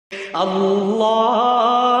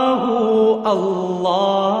আল্লাহু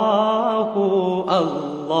আল্লাহু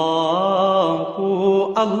আল্লাহু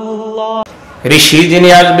আল্লাহ। ঋষি যিনি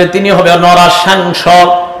আসবে তিনি হবে নরাশাংস।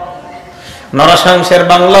 নরাশাংসের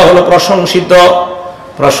বাংলা হলো প্রশংসিত,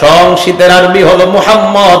 প্রশংসিতের আরবি হলো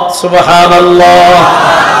মুহাম্মদ। সুবহানাল্লাহ।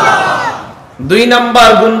 2 নাম্বার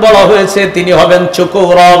গুণ বলা হয়েছে তিনি হবেন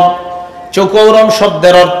চকৌরম। চকৌরম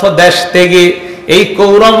শব্দের অর্থ দেশ ত্যাগী। এই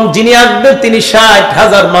কৌরম যিনি আসবে তিনি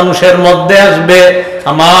 60,000 মানুষের মধ্যে আসবে।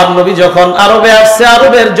 আমার নবী যখন আরবে আসছে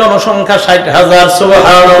আরবের জনসংখ্যা 60,000।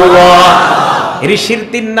 সুবহানাল্লাহ। ঋষির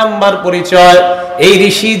 3 নাম্বার পরিচয়, এই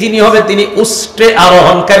ঋষি যিনি হবে তিনি উষ্টে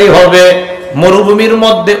আরোহণকারী হবে, মরুভূমির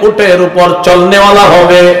মধ্যে উটের উপর চলনেওয়ালা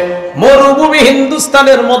হবে। মরুভূমি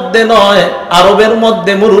হিন্দুস্তানের মধ্যে নয়, আরবের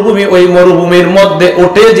মধ্যে মরুভূমি, ওই মরুভূমির মধ্যে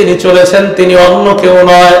উটে যিনি চলেছেন তিনি অন্য কেউ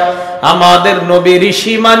নয়, আমাদের নবী।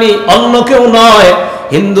 ঋষি মানি অন্য কেউ নয়।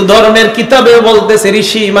 হিন্দু ধর্মের কিতাবে বলতেছে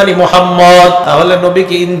ঋষি মানি মুহাম্মদ। তাহলে নবী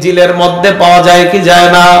কি ইনজিলের মধ্যে পাওয়া যায় কি যায়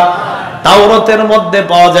না? তাওরাতের মধ্যে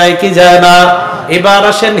পাওয়া যায় কি যায় না? এবার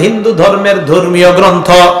আসেন হিন্দু ধর্মের ধর্মীয় গ্রন্থ।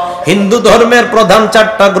 হিন্দু ধর্মের প্রধান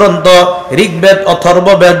 4টা গ্রন্থ, ঋগ্বেদ,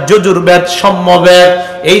 অথর্ববেদ, যজুর্বেদ, সামবেদ।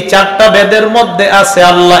 এই 4টা বেদের মধ্যে আছে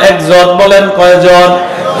আল্লাহ একজন। বলেন কয়জন?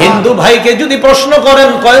 হিন্দু ভাইকে যদি প্রশ্ন করেন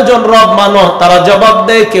কয়জন রব মানো, তারা জবাব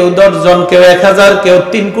দেয় কেউ 10 জন, কেউ 1000, কেউ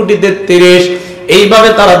 3,33,00,000। এইভাবে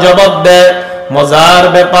তারা জবাব দেয়। মজার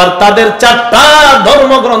ব্যাপার, তাদের 4টা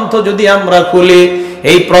ধর্মগ্রন্থ যদি আমরা খুলি,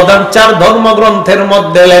 এই প্রধান 4 ধর্মগ্রন্থের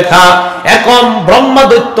মধ্যে লেখা একম ব্রহ্মা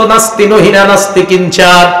দৈত্য নাস্তি নহিনা নাস্তি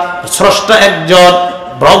কিঞ্চার। স্রষ্টা একজন,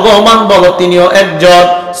 ভগবান বলো তিনিও একজন,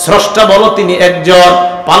 স্রষ্টা বলো তিনি একজন,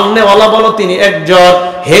 পালনেওয়ালা বলো তিনি একজন।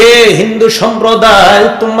 হে হিন্দু সম্প্রদায়,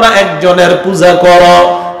 তোমরা একজনের পূজা করো।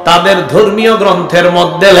 তাদের ধর্মীয় গ্রন্থের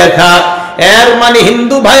মধ্যে লেখা। এর মানে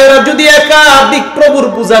হিন্দু ভাইরা যদি একাধিক প্রভুর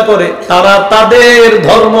পূজা করে, তারা তাদের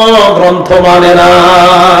ধর্ম গ্রন্থ মানে না।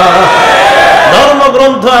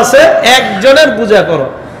 ধর্মগ্রন্থ আছে একজনের পূজা করো,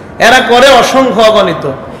 এরা করে অসংখ্য অগণিত।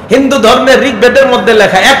 হিন্দু ধর্মের ঋগ্বেদের মধ্যে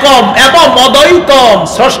লেখা একম এবং অদ্বৈতম,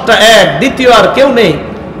 স্রষ্টা এক, দ্বিতীয় আর কেউ নেই।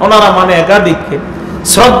 ওনারা মানে একাধিককে।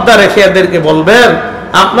 শ্রদ্ধা রেখে এদেরকে বলবেন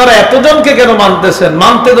আপনারা এতজনকে কেন মানতেছেন?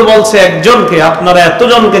 মানতে তো বলছে একজনকে, আপনারা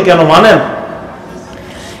এতজনকে কেন মানেন?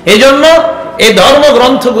 এই জন্য এই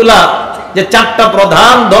ধর্মগ্রন্থগুলা যে 4টা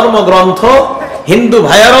প্রধান ধর্মগ্রন্থ, হিন্দু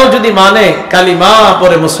ভাইয়ারাও যদি মানে কালিমা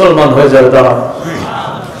পরে মুসলমান হয়ে যাবে তারা।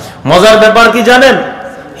 মজার ব্যাপার কি জানেন?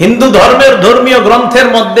 হিন্দু ধর্মের ধর্মীয় গ্রন্থের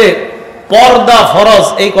মধ্যে পর্দা ফরজ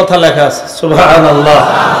এই কথা লেখা আছে। সুবহানাল্লাহ।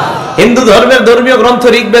 হিন্দু ধর্মের ধর্মীয় গ্রন্থ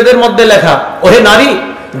ঋগ্বেদের মধ্যে লেখা, ওহে নারী,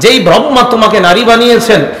 যেই ব্রহ্মা তোমাকে নারী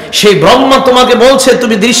বানিয়েছেন সেই ব্রহ্মা তোমাকে বলছে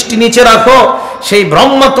তুমি দৃষ্টি নিচে রাখো। সেই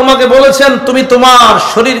ব্রহ্মা তোমাকে বলেছেন তুমি তোমার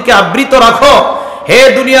শরীরকে আবৃত রাখো। হে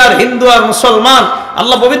দুনিয়ার হিন্দু আর মুসলমান,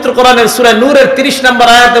 আল্লাহ পবিত্র কোরআনের সূরা নূরের 30 নম্বর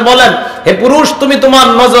আয়াতে বলেন, হে পুরুষ তুমি তোমার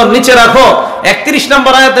নজর নিচে রাখো। 31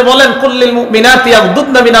 নম্বর আয়াতে বলেন, কুল্লিল মুমিনাতি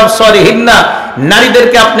ইয়াগদুদনা মিন আবসারিহিন্না,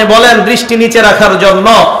 নারীদেরকে আপনি বলেন দৃষ্টি নিচে রাখার জন্য।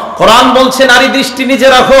 কোরআন বলছে নারী দৃষ্টি নিচে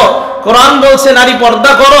রাখো, কোরআন বলছে নারী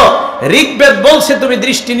পর্দা করো। ঋগ্বেদ বলছে তুমি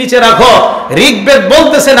দৃষ্টি নিচে রাখো, ঋগ্বেদ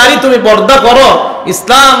বলতেছে নারী তুমি পর্দা করো।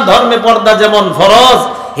 ইসলাম ধর্মে পর্দা যেমন ফরজ,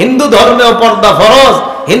 হিন্দু ধর্মেও পর্দা ফরজ।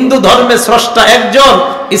 হিন্দু ধর্মে স্রষ্টা একজন,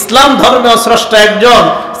 ইসলাম ধর্মেও স্রষ্টা একজন।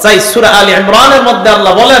 তাই সূরা আলী ইমরানের মধ্যে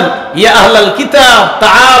আল্লাহ বলেন, ইয়া আহলাল কিতাব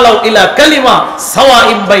তাআলাউ ইলা কালিমা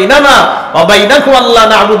সাওয়াইন বাইনানা ওয়া বাইনাকুম আল্লা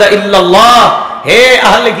না'বুদা ইল্লাল্লাহ। হে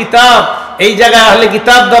আহলে কিতাব, এই জায়গায় আহলে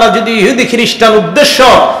কিতাব দ্বারা যদি ইহুদি খ্রিস্টান উদ্দেশ্য,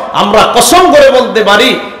 আমরা কসম করে বলতে পারি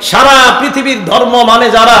সারা পৃথিবীর ধর্ম মানে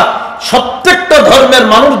যারা, প্রত্যেকটা ধর্মের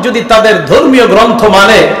মানুষ যদি তাদের ধর্মীয় গ্রন্থ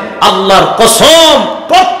মানে, আল্লাহর কসম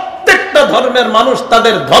প্রত্যেকটা ধর্মের মানুষ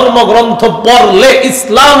তাদের ধর্মগ্রন্থ পড়লে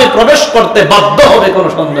ইসলামে প্রবেশ করতে বাধ্য হবে, কোনো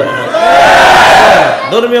সন্দেহ নেই।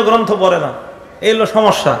 ধর্মীয় গ্রন্থ পড়ে না, এই হলো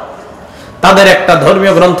সমস্যা। তাদের একটা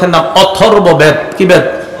ধর্মীয় গ্রন্থের নাম অথর্ববেদ। কি বেদ?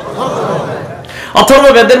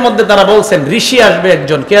 অথর্ববেদের মধ্যে তারা বলছেন ঋষি আসবে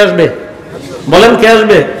একজন। কে আসবে? বলেন কে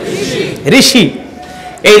আসবে? ঋষি।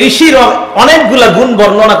 এই ঋষির অনেকগুলা গুণ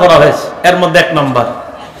বর্ণনা করা হয়েছে। এর মধ্যে 1 নম্বর,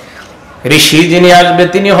 ঋষি যিনি আসবে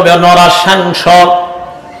তিনি হবে নরাশাংস।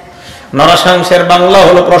 নরাশাংসের বাংলা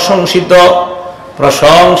হলো প্রশংসিত,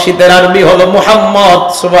 প্রশংসিতের আরবি হলো মুহাম্মদ।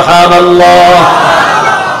 সুবহানাল্লাহ।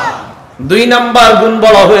 2 নম্বর গুণ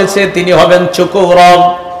বলা হয়েছে তিনি হবেন চকৌরম।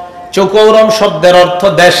 চকৌরম শব্দের অর্থ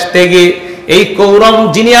দেশ ত্যাগী। এই কৌরম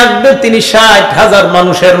যিনি আসবে তিনি 60,000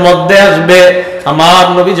 মানুষের মধ্যে আসবে। আমার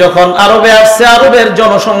নবী যখন আরবে আসছে আরবের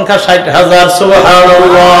জনসংখ্যা 60,000।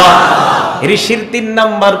 সুবহানাল্লাহ। ঋষির 3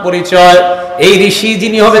 নম্বর পরিচয়, এই ঋষি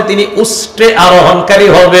যিনি হবে তিনি উষ্টে আরোহণকারী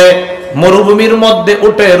হবে, মরুভূমির মধ্যে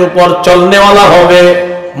উটের উপর চলনেওয়ালা হবে।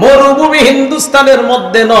 মরুভূমি হিন্দুস্তানের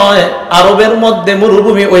মধ্যে নয়, আরবের মধ্যে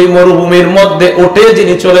মরুভূমি, ওই মরুভূমির মধ্যে উঠে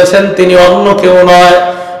যিনি চলেছেন তিনি অন্য কেউ নয়,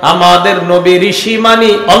 আমাদের নবী ঋষি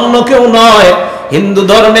মানি অন্য কেউ নয়। হিন্দু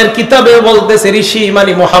ধর্মের কিতাবে বলতেছে ঋষি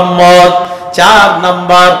মানি মুহাম্মদ। 4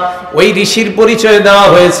 নাম্বার, ওই ঋষির পরিচয় দেওয়া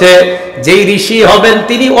হয়েছে, যেই ঋষি হবেন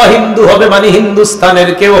তিনি অহিন্দু হবে, মানে হিন্দুস্তানের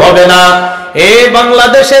কেউ হবে না। এ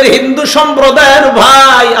বাংলাদেশের হিন্দু সম্প্রদায়ের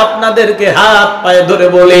ভাই, আপনাদেরকে হাত পায়ে ধরে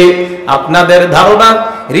বলি, আপনাদের ধারণা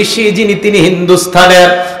ঋষি যিনি তিনি হিন্দুস্তানের,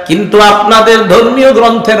 কিন্তু আপনাদের ধর্মীয়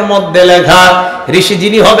গ্রন্থের মধ্যে লেখা ঋষি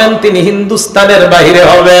যিনি হবেন তিনি হিন্দুস্তানের বাহিরে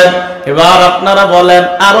হবেন। এবার আপনারা বলেন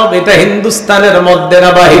আরব এটা হিন্দুস্তানের মধ্যে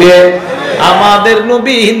না বাহিরে? আমাদের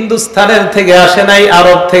নবী হিন্দুস্তানের থেকে আসে নাই,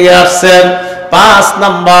 আরব থেকে আসছেন। 5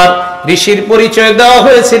 নাম্বার, ঋষির পরিচয় দেওয়া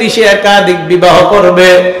হয়েছে ঋষি একাধিক বিবাহ করবে,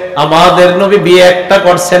 আমাদের নবী বিয়ে একটা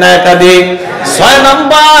করছে না, একাধিক। 6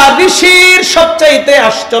 নাম্বার, ঋষির সবচাইতে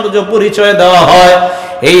আশ্চর্য পরিচয় দেওয়া হয়,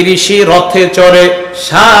 এই ঋষি রথে চড়ে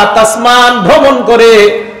 7 আসমান ভ্রমণ করে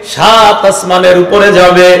 7 আসমানের উপরে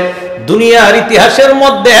যাবে। দুনিয়ার ইতিহাসের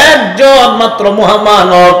মধ্যে একজন মাত্র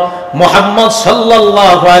মহামানব মুহাম্মদ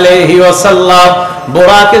সাল্লাল্লাহু আলাইহি ওয়াসাল্লাম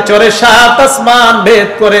বোরাকে চড়ে 7 আসমান ভেদ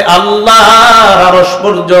করে আল্লাহর আরশ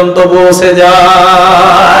পর্যন্ত পৌঁছে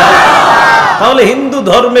যায়। তাহলে হিন্দু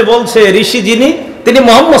ধর্মে বলছে ঋষি যিনি তিনি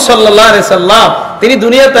মুহাম্মদ সাল্লাল্লাহু আলাইহি সাল্লাম, তিনি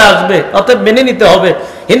দুনিয়াতে আসবে, অতএব মেনে নিতে হবে।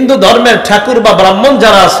 হিন্দু ধর্মের ঠাকুর বা ব্রাহ্মণ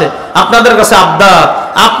যারা আছে, আপনাদের কাছে আবদার,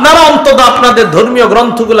 আপনারা অন্তত আপনাদের ধর্মীয়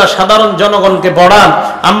গ্রন্থগুলা সাধারণ জনগণকে পড়ান।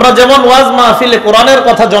 আমরা যেমন ওয়াজ মাহফিলে কোরআনের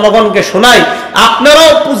কথা জনগণকে শোনাই,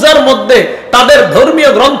 আপনারাও পূজার মধ্যে তাদের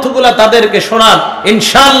ধর্মীয় গ্রন্থগুলা তাদেরকে শোনান,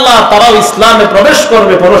 ইনশাআল্লাহ তারাও ইসলামে প্রবেশ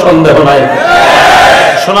করবে, কোনো সন্দেহ নাই।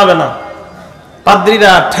 শোনাবে না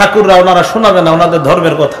পাদ্রীরা, ঠাকুররা, ওনারা শোনাবে না ওনাদের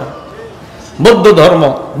ধর্মের কথা। বৌদ্ধ ধর্ম,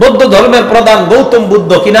 বৌদ্ধ ধর্মের প্রধান গৌতম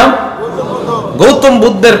বুদ্ধ, কি নাম? গৌতম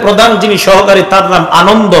বুদ্ধের প্রধান যিনি সহকারী তার নাম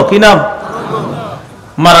আনন্দ, কি নাম?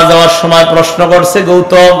 মারা যাওয়ার সময় প্রশ্ন করছে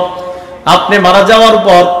গৌতম, আপনি মারা যাওয়ার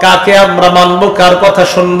পর কাকে আমরা মানবো, কার কথা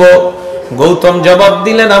শুনবো? গৌতম জবাব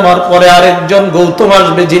দিলেন, আমার পরে আরেকজন গৌতম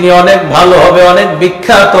আসবে যিনি অনেক ভালো হবে, অনেক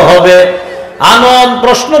বিখ্যাত হবে। আনন্দ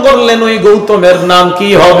প্রশ্ন করলেন, ওই গৌতমের নাম কি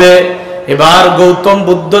হবে? এবার গৌতম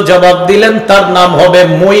বুদ্ধ জবাব দিলেন, তার নাম হবে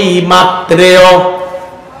মৈমাত্রেয়।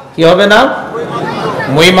 কি হবে নাম?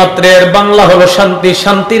 মৈমাত্রের বাংলা হলো শান্তি,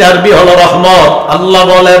 শান্তির আরবি হলো রহমত। আল্লাহ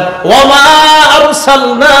বলেন, ওয়ামা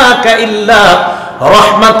আরসালনাকা ইল্লা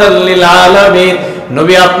রাহমাতাল লিল আলামিন,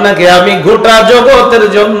 নবী আপনাকে আমি গোটা জগতের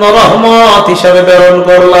জন্য রহমত হিসেবে প্রেরণ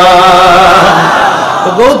করলাম। তো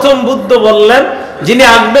গৌতম বুদ্ধ বললেন, যিনি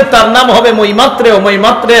আসবে তার নাম হবে মৈমাত্রেয়।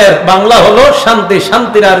 মৈমাত্রের বাংলা হলো শান্তি,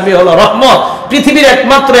 শান্তির আরবি হলো রহমত। পৃথিবীর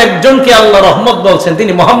একমাত্র একজনকে আল্লাহ রহমত বলছেন,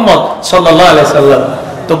 তিনি মুহাম্মদ সাল্লাল্লাহু আলাইহি সাল্লাম।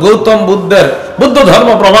 তো গৌতম বুদ্ধের বুদ্ধ ধর্ম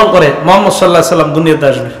প্রমাণ করে মুহাম্মদ সাল্লাল্লাহু আলাইহি সাল্লাম দুনিয়াতে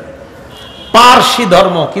আসবে। পারসি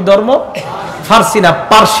ধর্ম, কি ধর্ম? ফার্সি না,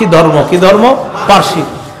 পারসি ধর্ম। কি ধর্ম? পারসি।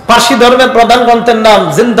 পারসি ধর্মের প্রধান গ্রন্থের নাম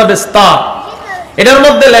জিন্দাবেস্তা। এটার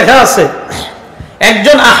মধ্যে লেখা আছে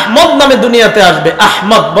একজন আহমদ নামে দুনিয়াতে আসবে।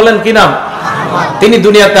 আহমদ, বলেন কি নাম? তিনি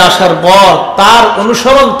দুনিয়াতে আসার পর তার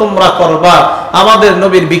অনুসরণ তোমরা করবা। আমাদের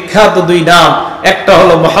নবীর বিখ্যাত 2 নাম, একটা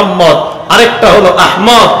হলো মুহাম্মদ, আরেকটা হলো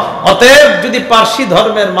আহমদ। অতএব যদি পারসি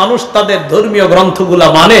ধর্মের মানুষ তাদের ধর্মীয় গ্রন্থগুলা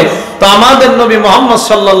মানে, তো আমাদের নবী মুহাম্মদ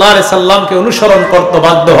সাল্লাল্লাহু আলাইহি সাল্লামকে অনুসরণ করতে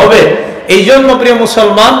বাধ্য হবে। এই জন্য প্রিয়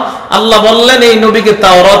মুসলমান, আল্লাহ বললেন এই নবীকে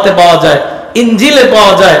তাওরাতে পাওয়া যায়, ইনজিলে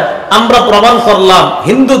পাওয়া যায়। আমরা প্রমাণ করলাম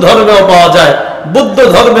হিন্দু ধর্মেও পাওয়া যায়, বৌদ্ধ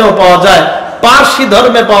ধর্মেও পাওয়া যায়, পারসি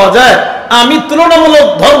ধর্মে পাওয়া যায়। আমি তুলনামূলক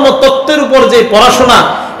ধর্ম তত্ত্বের উপর যে পড়াশোনা,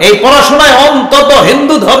 এই পড়াশোনায় অন্তত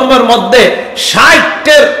হিন্দু ধর্মের মধ্যে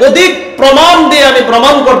 60-এর অধিক প্রমাণ দিয়ে আমি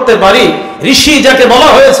প্রমাণ করতে পারি, ঋষি যাকে বলা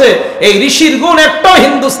হয়েছে, এই ঋষির গুণ একটাও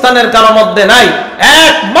হিন্দুস্তানের কারোর মধ্যে নাই,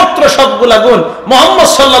 একমাত্র সবগুলা গুণ মুহাম্মদ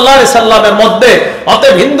সাল্লাল্লাহু আলাইহি সাল্লামের মধ্যে।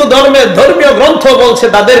 অতএব হিন্দু ধর্মের ধর্মীয় গ্রন্থ বলছে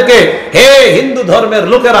তাদেরকে, হে হিন্দু ধর্মের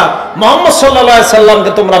লোকেরা, মুহাম্মদ সাল্লাল্লাহু আলাইহি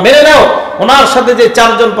সাল্লামকে তোমরা মেনে নাও। ওনার সাথে যে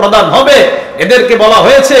 4 জন প্রধান হবে, এদেরকে বলা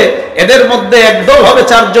হয়েছে, এদের মধ্যে একদল হবে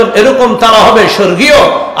 4 জন, এরকম তারা হবে স্বর্গীয়,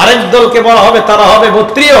 আরেক দলকে বলা হবে তারা হবে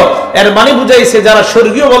গোত্রীয়। এর মানে বুঝাইছে যারা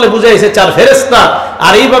স্বর্গীয় বলে বুঝাইছে 4 ফেরেশতা,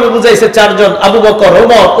 আর এইভাবে বুঝাইছে 4 জন, আবু বকর,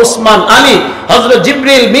 ওমর, উসমান, আলী, হযরত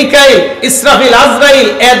জিবরিল, মিকাইল, ইসরাফিল, আজরাইল।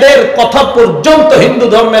 এদের কথা পর্যন্ত হিন্দু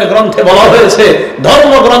ধর্মের গ্রন্থে বলা হয়েছে।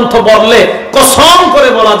 ধর্মগ্রন্থ পড়লে কসম করে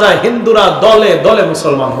বলা যায় হিন্দুরা দলে দলে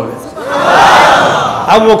মুসলমান হবে।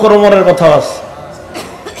 আবু বকর, ওমরের কথা আছে।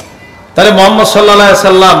 তাহলে মুহাম্মদ সাল্লাল্লাহু আলাইহি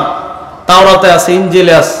সাল্লাম তাওরাতে আছে,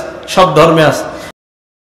 ইনজিলে আছে, সব ধর্মে আছে।